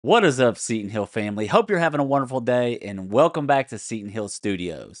What is up, Seton Hill family? Hope you're having a wonderful day and welcome back to Seton Hill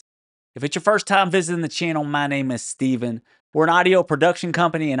Studios. If it's your first time visiting the channel, my name is Steven. We're an audio production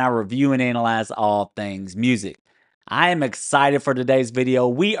company and I review and analyze all things music. I am excited for today's video.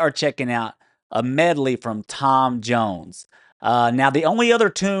 We are checking out a medley from Tom Jones. Now, the only other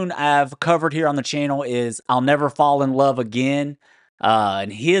tune I've covered here on the channel is I'll Never Fall in Love Again.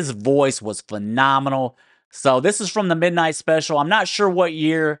 And his voice was phenomenal. So this is from the Midnight Special. I'm not sure what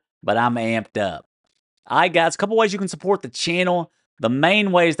year, but I'm amped up. All right, guys, a couple ways you can support the channel. The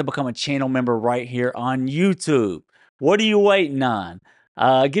main way is to become a channel member right here on YouTube. What are you waiting on?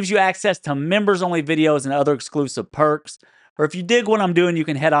 It gives you access to members-only videos and other exclusive perks. Or if you dig what I'm doing, you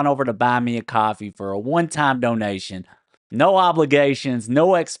can head on over to Buy Me a Coffee for a one-time donation. No obligations,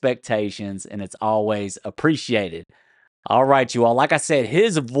 no expectations, and it's always appreciated. All right, you all. Like I said,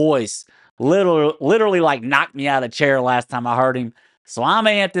 his voice literally like knocked me out of the chair last time I heard him. So I'm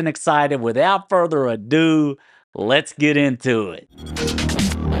amped and excited. Without further ado, let's get into it.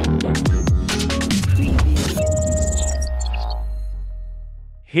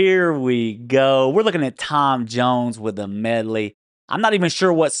 Here we go. We're looking at Tom Jones with a medley. I'm not even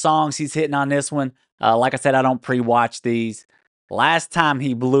sure what songs he's hitting on this one. Like I said, I don't pre-watch these. Last time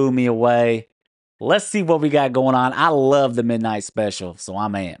he blew me away. Let's see what we got going on. I love the Midnight Special, so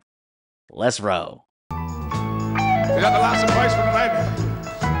I'm amped. Let's roll. You got the last advice for tonight?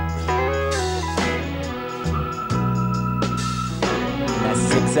 That's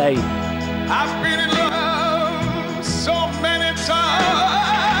 6'8". I've been in love so many times.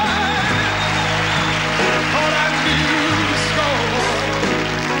 Thought I knew so.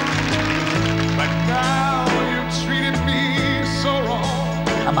 But now you've treated me so wrong.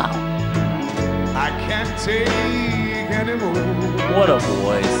 Come on. I can't take anymore. What a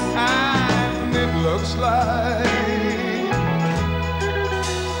voice. And it looks like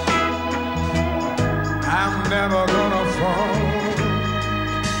I'm never gonna fall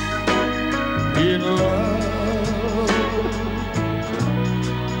in love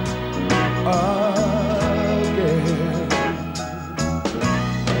again.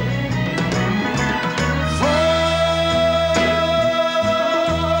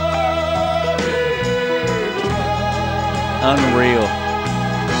 Unreal.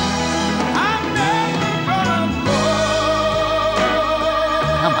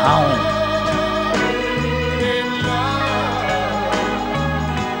 Come on.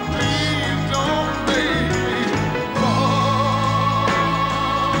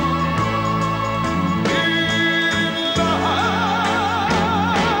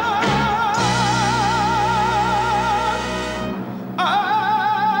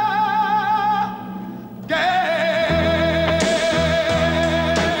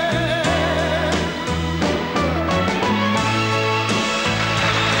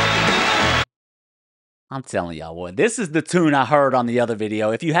 I'm telling y'all what, this is the tune I heard on the other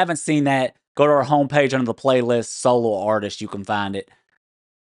video. If you haven't seen that, go to our homepage under the playlist, Solo Artist, you can find it.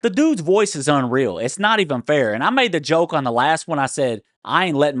 The dude's voice is unreal. It's not even fair. And I made the joke on the last one. I said, I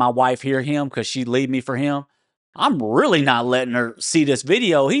ain't letting my wife hear him because she'd leave me for him. I'm really not letting her see this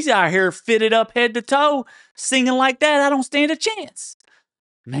video. He's out here fitted up head to toe, singing like that. I don't stand a chance.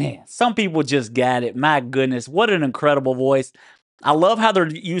 Man, some people just got it. My goodness, what an incredible voice. I love how they're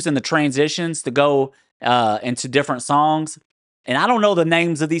using the transitions to go into different songs. And I don't know the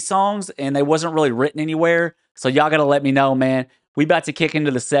names of these songs, and they wasn't really written anywhere. So y'all got to let me know, man. We about to kick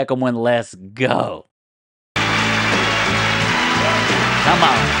into the second one. Let's go. Come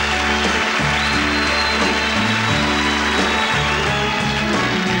on.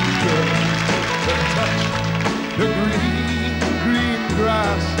 The green, green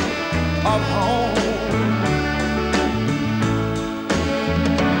grass of home.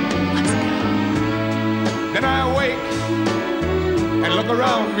 Then I awake and look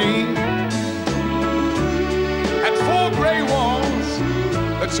around me at four gray walls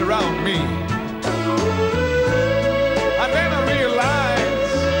that surround me. I then I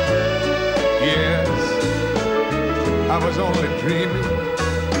realize, yes, I was only dreaming.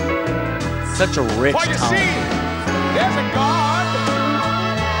 Such a rich For you tone. see, there's a God,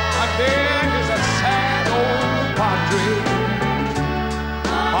 and there is a sad old padre.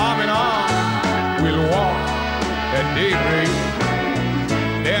 Arm in arm, we'll walk at daybreak.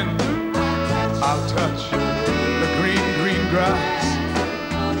 Then I'll touch the green, green grass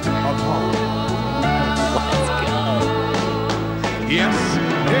of home. Let's go. Yes,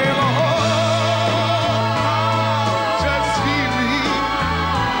 dear Lord, just keep me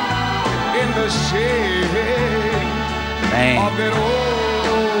in the shade Man. of that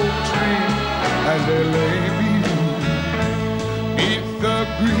old tree as they lay me 'neath the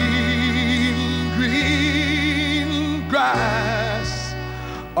green, green grass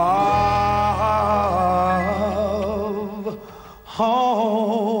of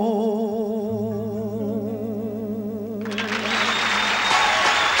home.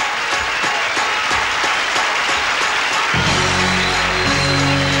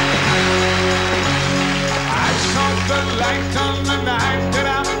 I saw the light on the night that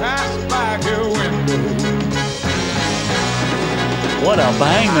I passed by your window. What a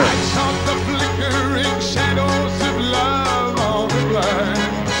banger. I saw the flickering shadows of love on the blind.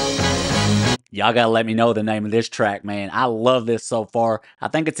 Y'all gotta let me know the name of this track, man. I love this so far. I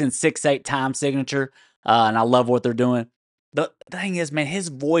think it's in 6/8 time signature, and I love what they're doing. The thing is, man, his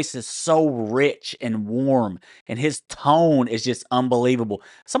voice is so rich and warm, and his tone is just unbelievable.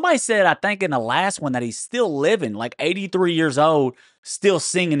 Somebody said, I think in the last one, that he's still living, like 83 years old, still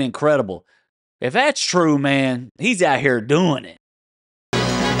singing incredible. If that's true, man, he's out here doing it.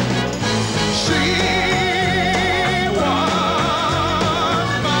 She was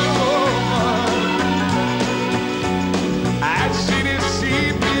my woman. As she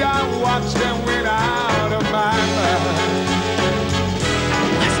deceived me, I watched and went out of my mind.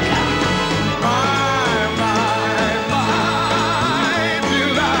 Let's go. My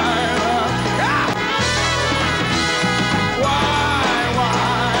Delilah. Ah! Why,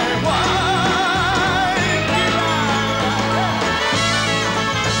 Delilah?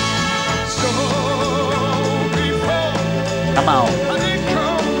 So before Come on. I did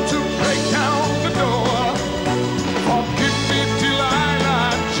come to break down the door. Forgive me, Delilah,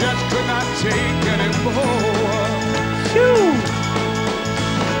 I just could not take anymore. Phew.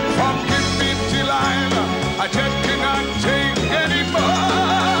 Forgive me, Delilah, I just cannot take anymore.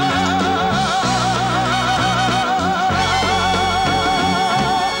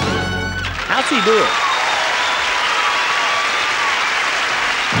 How's he do it?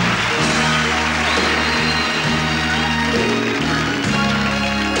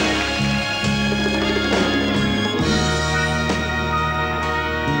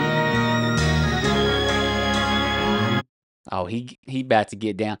 Oh, he about to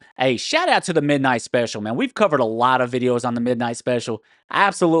get down. Hey, shout out to the Midnight Special, man. We've covered a lot of videos on the Midnight Special. I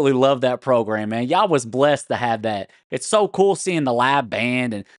absolutely love that program, man. Y'all was blessed to have that. It's so cool seeing the live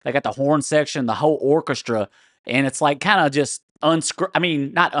band, and they got the horn section, the whole orchestra, and it's like kind of just unscripted. I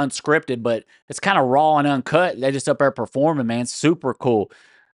mean, not unscripted, but it's kind of raw and uncut. They just up there performing, man. Super cool.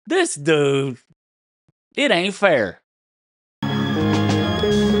 This dude, it ain't fair.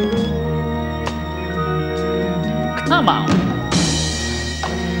 Come on.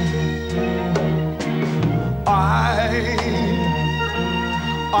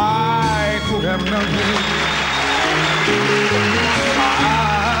 I could have nothing.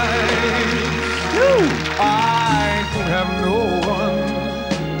 I could have no one.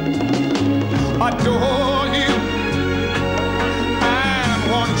 Adore you and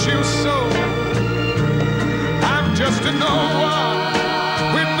want you so. I'm just a no one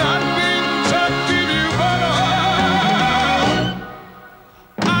with nothing to give you but all.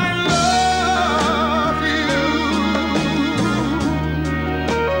 I love you.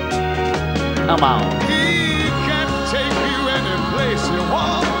 Come on. He can take you any place you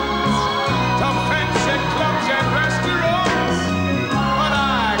want, to fancy clubs and restaurants, but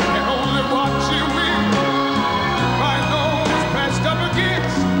I can only watch you with my nose pressed up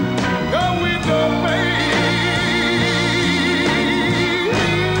against the window pane.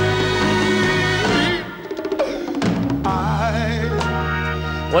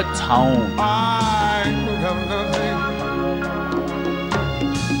 What tone? I could have nothing.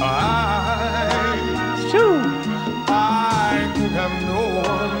 Shoo. I could have no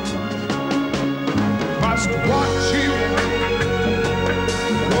one. Must watch you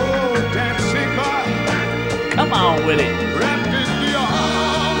go dancing by, Come on with it. wrapped in the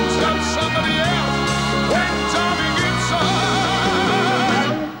arms of somebody else. When darling, it's someone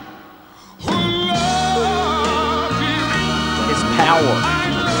who loves you. His power. I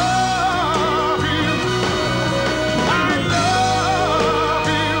love you. I love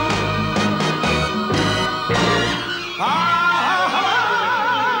you. I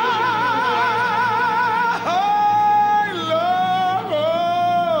love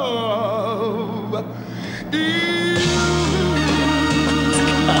you.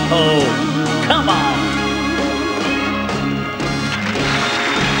 Oh, come on.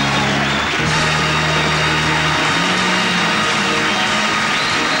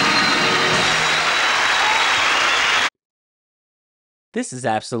 This is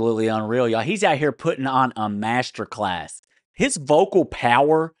absolutely unreal, y'all. He's out here putting on a masterclass. His vocal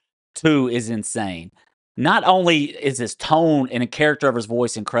power, too, is insane. Not only is his tone and the character of his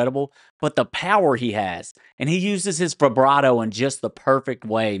voice incredible, but the power he has. And he uses his vibrato in just the perfect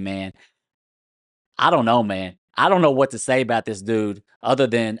way, man. I don't know, man. I don't know what to say about this dude other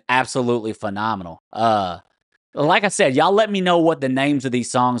than absolutely phenomenal. Like I said, y'all let me know what the names of these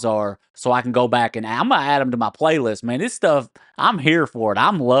songs are so I can go back and I'm gonna add them to my playlist, man. This stuff, I'm here for it.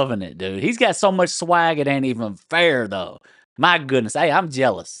 I'm loving it, dude. He's got so much swag, it ain't even fair, though. My goodness. Hey, I'm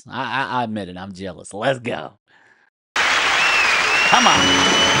jealous. I admit it. I'm jealous. Let's go. Come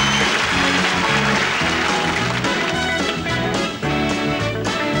on.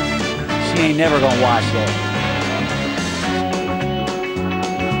 She ain't never gonna watch that.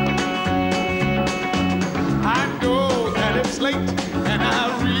 I know that it's late and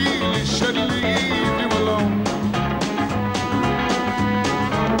I really should leave you alone.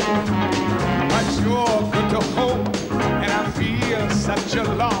 But you're good to hold and I feel such a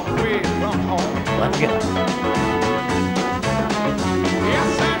long way from home. Let's go.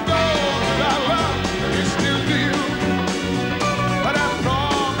 Yes, I know that I love you still do, but I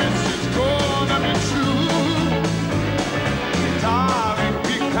promise it's gonna be true. Darling,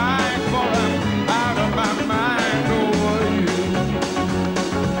 be kind, for I'm out of my mind over you.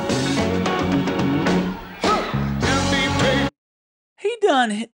 Tell me, baby.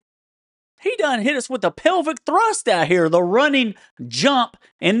 He done hit us with the pelvic thrust out here, the running jump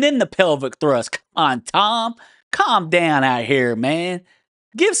and then the pelvic thrust. Come on, Tom. Calm down out here, man.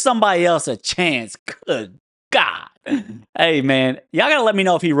 Give somebody else a chance. Good God. Hey, man, y'all gotta let me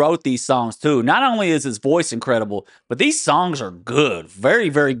know if he wrote these songs too. Not only is his voice incredible, but these songs are good. Very,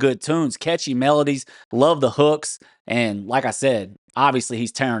 very good tunes, catchy melodies. Love the hooks. And like I said, obviously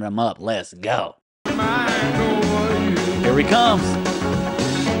he's tearing them up. Let's go. Here he comes.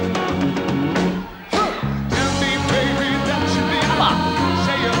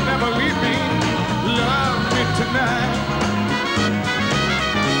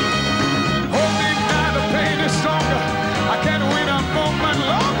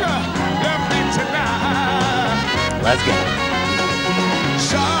 Let's go.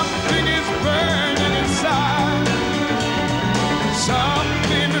 Something is burning inside.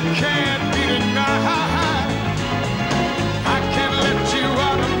 Something that can't be denied. I can't let you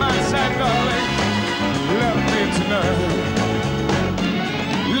out of my sight, darling. Love me tonight.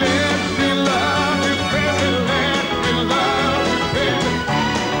 Let me love you, baby. Let me love you, baby.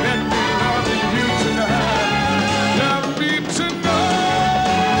 Let me love you tonight. Love me tonight.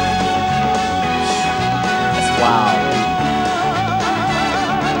 That's wow.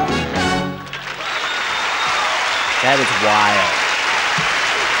 That is wild.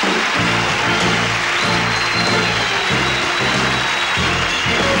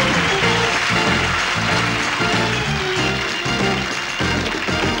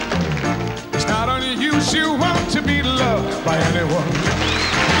 It's not unusual to be loved by anyone.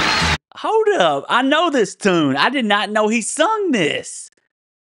 Hold up. I know this tune. I did not know he sung this.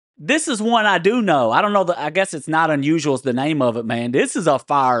 This is one I do know. I don't know. I guess it's Not Unusual is the name of it, man. This is a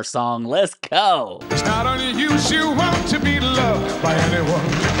fire song. Let's go. It's not unusual to be loved by anyone.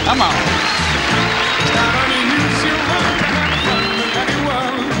 Come on. It's not unusual to have fun with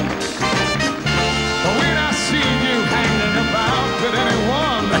anyone. But when I see you hanging about with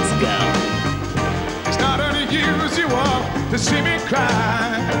anyone, Let's go. it's not unusual to see me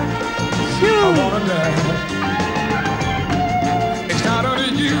cry. I wanna die. It's not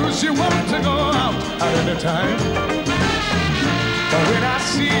unusual to go out at any time. But when I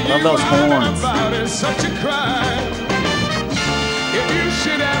see Love you those out and horns. about, it's such a crime. If you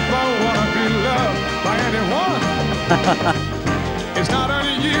should ever wanna be loved by anyone, it's not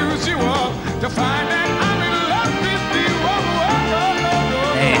unusual to find that I'm in love with you. Oh, oh, oh, oh,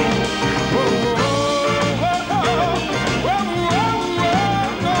 oh. Man. Oh, oh, oh, oh, oh,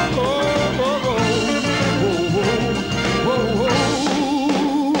 oh, oh, oh, oh, oh.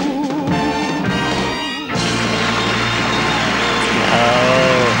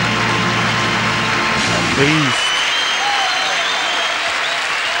 Oh. A beast.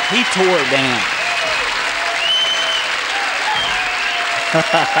 He tore it down.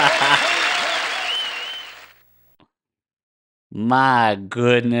 My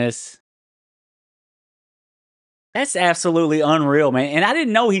goodness. That's absolutely unreal, man. And I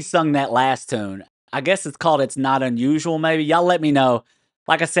didn't know he sung that last tune. I guess it's called It's Not Unusual, maybe. Y'all let me know.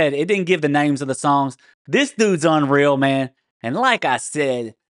 Like I said, it didn't give the names of the songs. This dude's unreal, man. And like I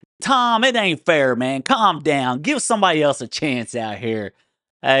said, Tom, it ain't fair, man. Calm down. Give somebody else a chance out here.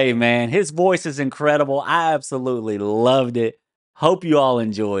 Hey, man, his voice is incredible. I absolutely loved it. Hope you all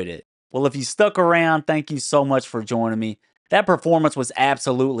enjoyed it. Well, if you stuck around, thank you so much for joining me. That performance was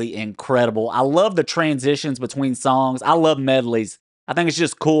absolutely incredible. I love the transitions between songs. I love medleys. I think it's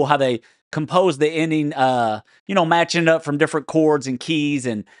just cool how they compose the ending, matching up from different chords and keys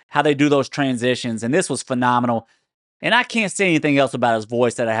and how they do those transitions. And this was phenomenal. And I can't say anything else about his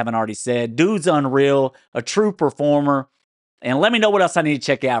voice that I haven't already said. Dude's unreal, a true performer. And let me know what else I need to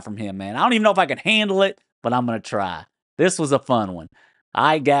check out from him, man. I don't even know if I can handle it, but I'm going to try. This was a fun one. All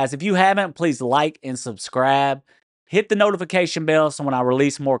right, guys, if you haven't, please like and subscribe. Hit the notification bell so when I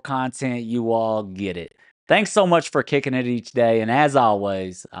release more content, you all get it. Thanks so much for kicking it each day. And as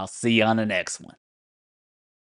always, I'll see you on the next one.